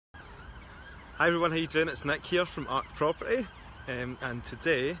Hi everyone, how you doing? It's Nick here from Arc Property, and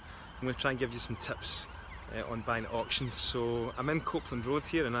today I'm going to try and give you some tips on buying at auctions. So I'm in Copeland Road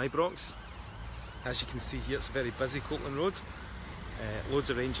here in Ibrox. As you can see here, it's a very busy Copeland Road.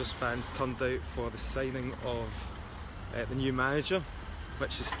 Loads of Rangers fans turned out for the signing of the new manager,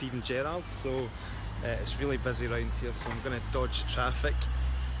 which is Gerrard. So it's really busy around here, so I'm going to dodge traffic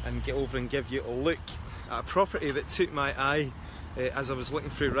and get over and give you a look at a property that took my eye as I was looking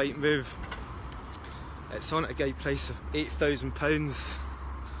through Rightmove. It's on at a guide price of £8,000,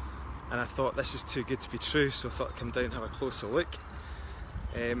 and I thought this is too good to be true, so I thought I'd come down and have a closer look.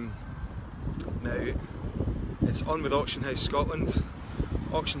 Now, it's on with Auction House Scotland.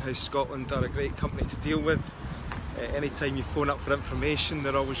 Auction House Scotland are a great company to deal with. Anytime you phone up for information,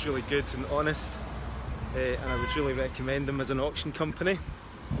 they're always really good and honest, and I would really recommend them as an auction company.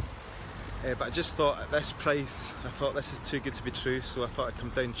 But I just thought at this price, I thought this is too good to be true, so I thought I'd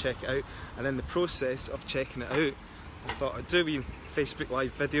come down and check it out. And in the process of checking it out, I thought I'd do a wee Facebook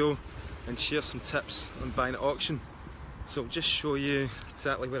Live video and share some tips on buying at auction. So I'll just show you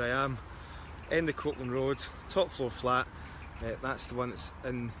exactly where I am. In the Copeland Road, top floor flat, that's the one that's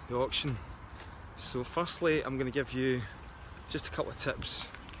in the auction. So firstly, I'm going to give you just a couple of tips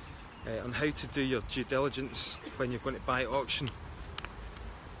on how to do your due diligence when you're going to buy at auction.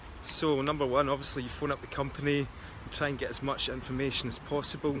 So number one, obviously you phone up the company, you try and get as much information as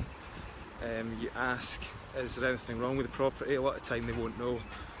possible. You ask, is there anything wrong with the property? A lot of the time they won't know.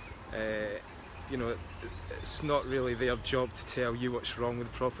 You know, it's not really their job to tell you what's wrong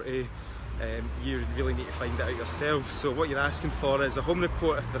with the property. You really need to find it out yourself. So what you're asking for is a home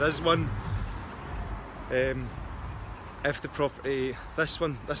report if there is one. If the property, this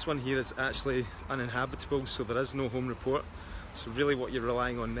one here is actually uninhabitable, so there is no home report. So really what you're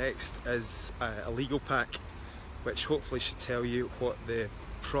relying on next is a legal pack, which hopefully should tell you what the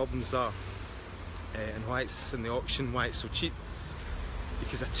problems are and why it's in the auction, why it's so cheap.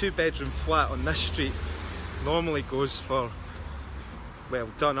 Because a 2-bedroom flat on this street normally goes for, well,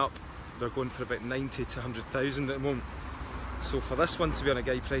 done up, they're going for about 90 to 100,000 at the moment. So for this one to be on a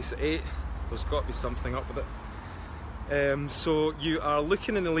guide price at 8, there's got to be something up with it. So you are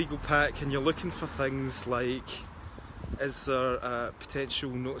looking in the legal pack and you're looking for things like, is there a potential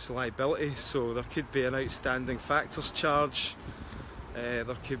notice of liability? So there could be an outstanding factors charge, there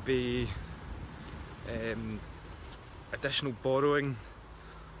could be additional borrowing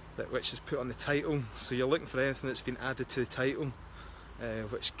which is put on the title. So you're looking for anything that's been added to the title,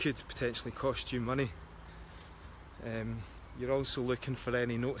 which could potentially cost you money. You're also looking for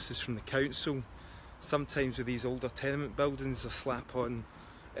any notices from the council. Sometimes with these older tenement buildings, they slap on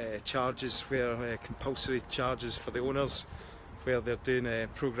charges where compulsory charges for the owners, where they're doing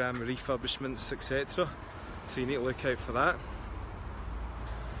programme refurbishments, etc. So you need to look out for that.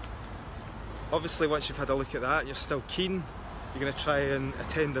 Obviously, once you've had a look at that and you're still keen, you're going to try and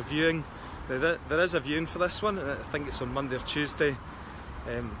attend a viewing. Now, there is a viewing for this one, and I think it's on Monday or Tuesday.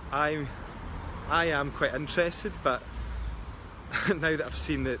 I am quite interested, but now that I've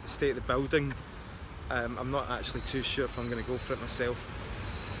seen the state of the building, I'm not actually too sure if I'm going to go for it myself.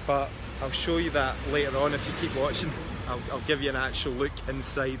 But I'll show you that later on if you keep watching. I'll give you an actual look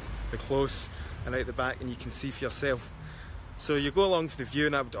inside the close and out the back, and you can see for yourself. So you go along for the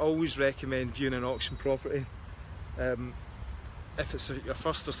viewing. I would always recommend viewing an auction property. If it's your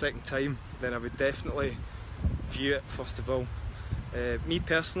first or second time, then I would definitely view it first of all. Me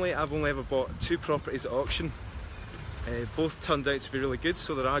personally, I've only ever bought 2 properties at auction. Both turned out to be really good,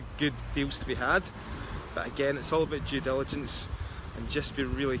 so there are good deals to be had. But again, it's all about due diligence. And just be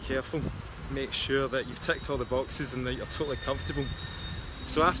really careful. Make sure that you've ticked all the boxes and that you're totally comfortable.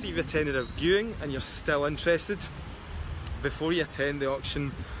 So after you've attended a viewing and you're still interested, before you attend the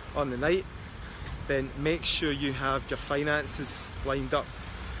auction on the night, then make sure you have your finances lined up.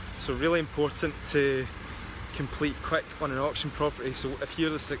 So really important to complete quick on an auction property. So if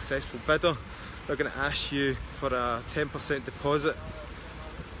you're the successful bidder, they're going to ask you for a 10% deposit.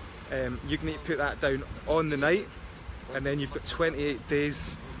 You need to put that down on the night, and then you've got 28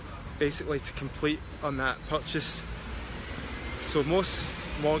 days basically to complete on that purchase. So most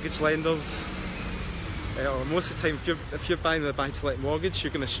mortgage lenders, or most of the time if you're buying a buy-to-let mortgage,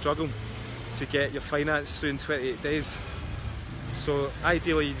 you're going to struggle to get your finance through in 28 days. So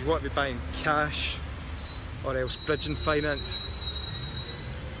ideally you want to be buying cash or else bridging finance.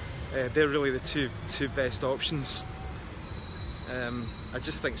 They're really the two best options. I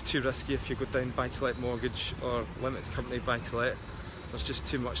just think it's too risky if you go down buy-to-let mortgage or limited company buy-to-let. There's just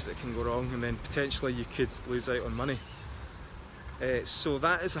too much that can go wrong, and then potentially you could lose out on money. So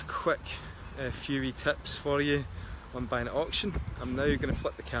that is a quick few wee tips for you on buying at auction. I'm now going to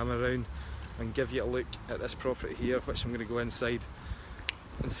flip the camera around and give you a look at this property here, which I'm going to go inside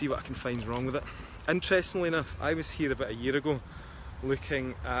and see what I can find wrong with it. Interestingly enough, I was here about a year ago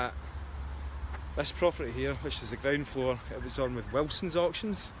looking at this property here, which is the ground floor. It was on with Wilson's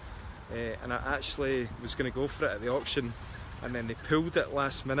Auctions, and I actually was going to go for it at the auction, and then they pulled it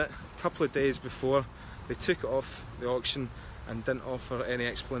last minute, a couple of days before. They took it off the auction and didn't offer any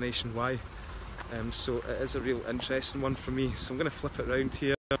explanation why. So it is a real interesting one for me. So I'm going to flip it round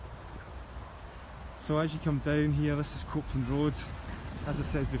here. So as you come down here, this is Copeland Road. As I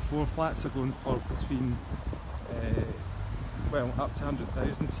said before, flats are going for between, well, up to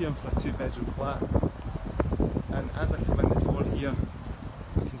 100,000 here for a 2-bedroom flat. And as I come in the door here,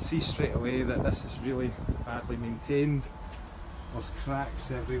 I can see straight away that this is really badly maintained. There's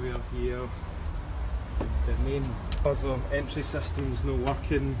cracks everywhere here. The main buzzer entry system's not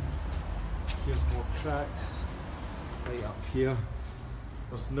working. Here's more cracks right up here.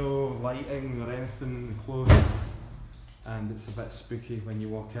 There's no lighting or anything close, and it's a bit spooky when you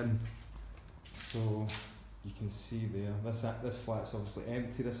walk in. So you can see there, this flat's obviously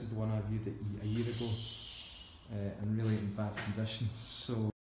empty. This is the one I viewed a year ago, and really in bad condition.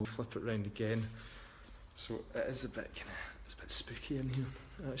 So we'll flip it round again. So it is it's a bit spooky in here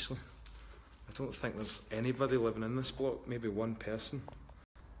actually. I don't think there's anybody living in this block, maybe one person.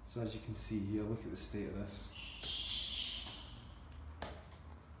 So as you can see here, look at the state of this.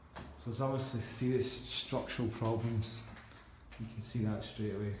 So there's obviously serious structural problems. You can see that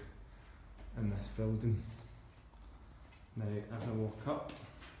straight away in this building. Now, as I walk up,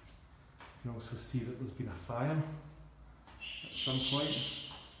 you can also see that there's been a fire at some point.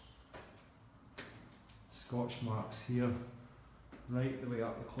 Scotch marks here, right the way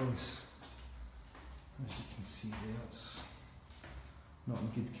up the close. As you can see there, it's not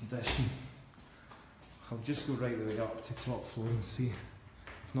in good condition. I'll just go right the way up to top floor and see.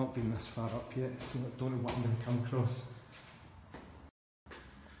 I've not been this far up yet, so I don't know what I'm going to come across.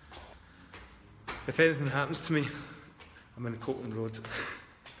 If anything happens to me, I'm in Copeland Road.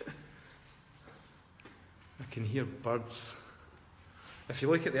 I can hear birds. If you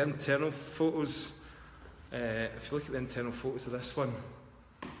look at the internal photos, of this one,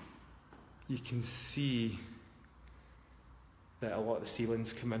 you can see that a lot of the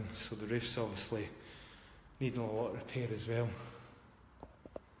ceilings come in, so the roof's obviously needing a lot of repair as well.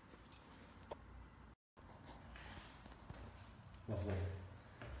 Lovely.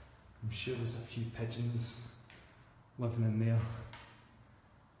 I'm sure there's a few pigeons living in there.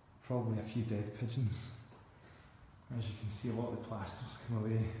 Probably a few dead pigeons. As you can see, a lot of the plaster's come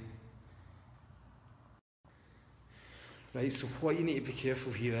away. Right, so what you need to be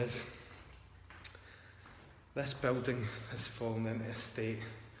careful here is, this building has fallen into a state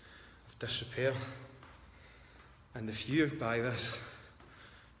of disrepair, and if you buy this,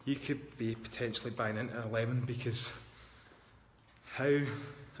 you could be potentially buying into a lemon, because how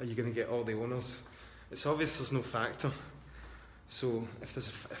are you going to get all the owners? It's obvious there's no factor, so if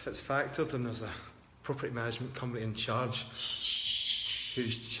it's factored and there's a property management company in charge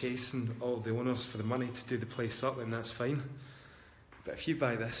who's chasing all the owners for the money to do the place up, then that's fine. But if you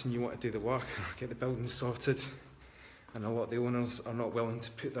buy this and you want to do the work, get the building sorted, and a lot of the owners are not willing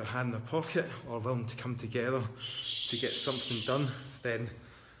to put their hand in their pocket or willing to come together to get something done, then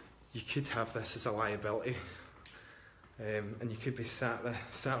you could have this as a liability, and you could be sat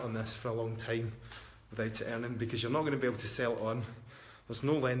on this for a long time without it earning, because you're not going to be able to sell it on. There's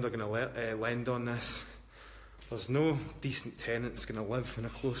no lender going to lend on this. There's no decent tenants going to live in a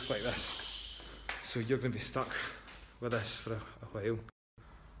close like this, so you're going to be stuck with this for a while.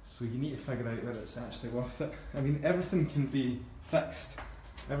 So you need to figure out whether it's actually worth it. I mean, everything can be fixed,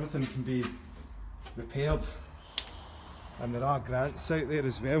 everything can be repaired, and there are grants out there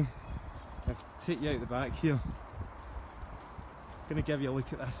as well. If I take you out the back here, I'm going to give you a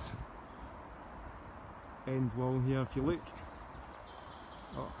look at this end wall here. If you look,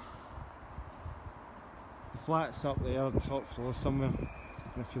 the flat's up there on the top floor somewhere,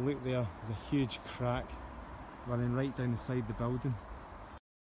 and if you look there, there's a huge crack running right down the side of the building.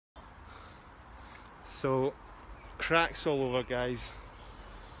 So, cracks all over, guys.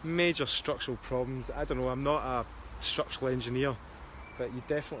 Major structural problems. I don't know, I'm not a structural engineer, but you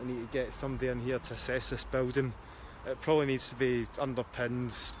definitely need to get somebody in here to assess this building. It probably needs to be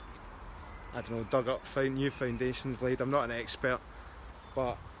underpinned, I don't know, dug up, new foundations laid. I'm not an expert,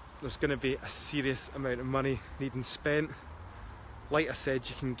 but there's going to be a serious amount of money needing spent. Like I said,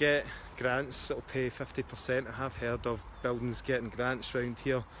 you can get grants that'll pay 50%. I have heard of buildings getting grants around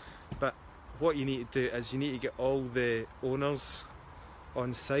here, but what you need to do is you need to get all the owners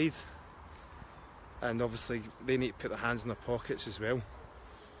on side, and obviously they need to put their hands in their pockets as well.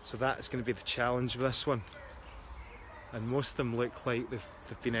 So that's going to be the challenge with this one. And most of them look like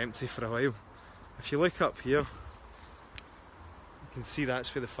they've been empty for a while. If you look up here, you can see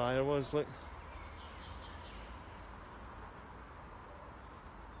that's where the fire was, look.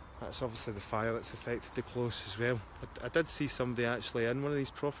 That's obviously the fire that's affected the close as well. I did see somebody actually in one of these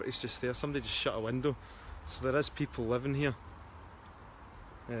properties just there. Somebody just shut a window. So there is people living here.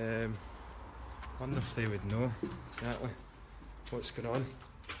 Wonder if they would know exactly what's going on.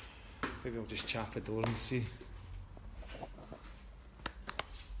 Maybe I'll just chap a door and see.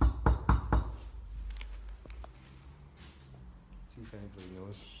 See if anybody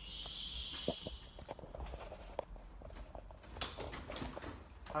knows.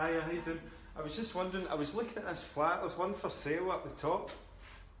 Hi, how you doing? I was just wondering, I was looking at this flat, there's one for sale at the top,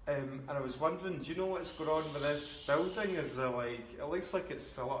 and I was wondering, do you know what's going on with this building? Is there like, it looks like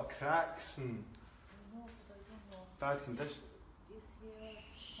it's a lot of cracks and bad condition.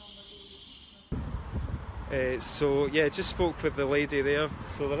 So yeah, just spoke with the lady there.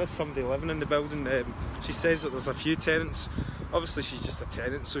 So there is somebody living in the building. She says that there's a few tenants. Obviously she's just a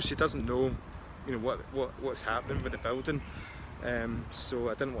tenant, so she doesn't know, you know, what's happening with the building. So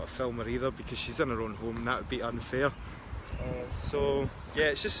I didn't want to film her either because she's in her own home and that would be unfair. So yeah,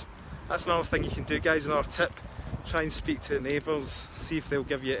 it's just, that's another thing you can do, guys. Another tip: try and speak to the neighbours, see if they'll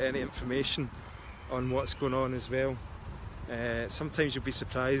give you any information on what's going on as well. Sometimes you'll be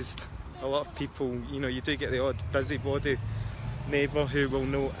surprised. A lot of people, you know, you do get the odd busybody neighbour who will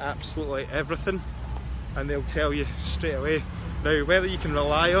know absolutely everything and they'll tell you straight away. Now, whether you can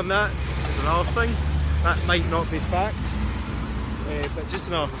rely on that is another thing. That might not be fact, but just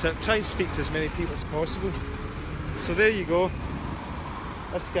another tip: try and speak to as many people as possible. So there you go.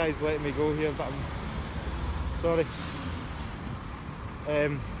 This guy's letting me go here, but I'm sorry.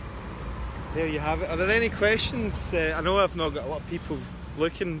 There you have it. Are there any questions? I know I've not got a lot of people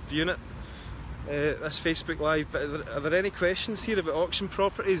looking, viewing it, this Facebook Live, but are there any questions here about auction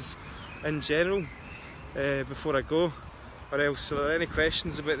properties in general before I go? Or else, are there any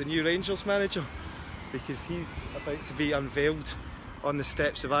questions about the new Rangers manager? Because he's about to be unveiled on the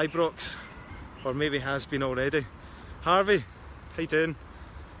steps of Ibrox, or maybe has been already. Harvey, how you doing?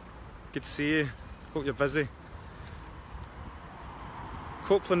 Good to see you. Hope you're busy.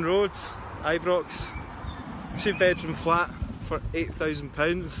 Copeland Road, Ibrox, 2-bedroom flat for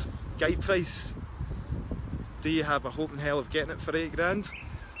 £8,000, guide price. Do you have a hope in hell of getting it for 8 grand?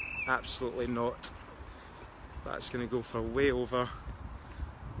 Absolutely not. That's going to go for way over.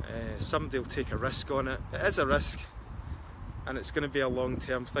 Somebody will take a risk on it. It is a risk, and it's going to be a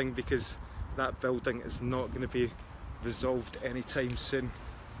long-term thing because that building is not going to be resolved anytime soon.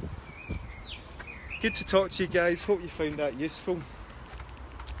 Good to talk to you guys. Hope you found that useful.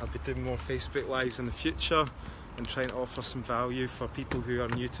 I'll be doing more Facebook Lives in the future and trying to offer some value for people who are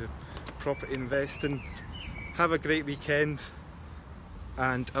new to property investing. Have a great weekend,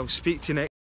 and I'll speak to you next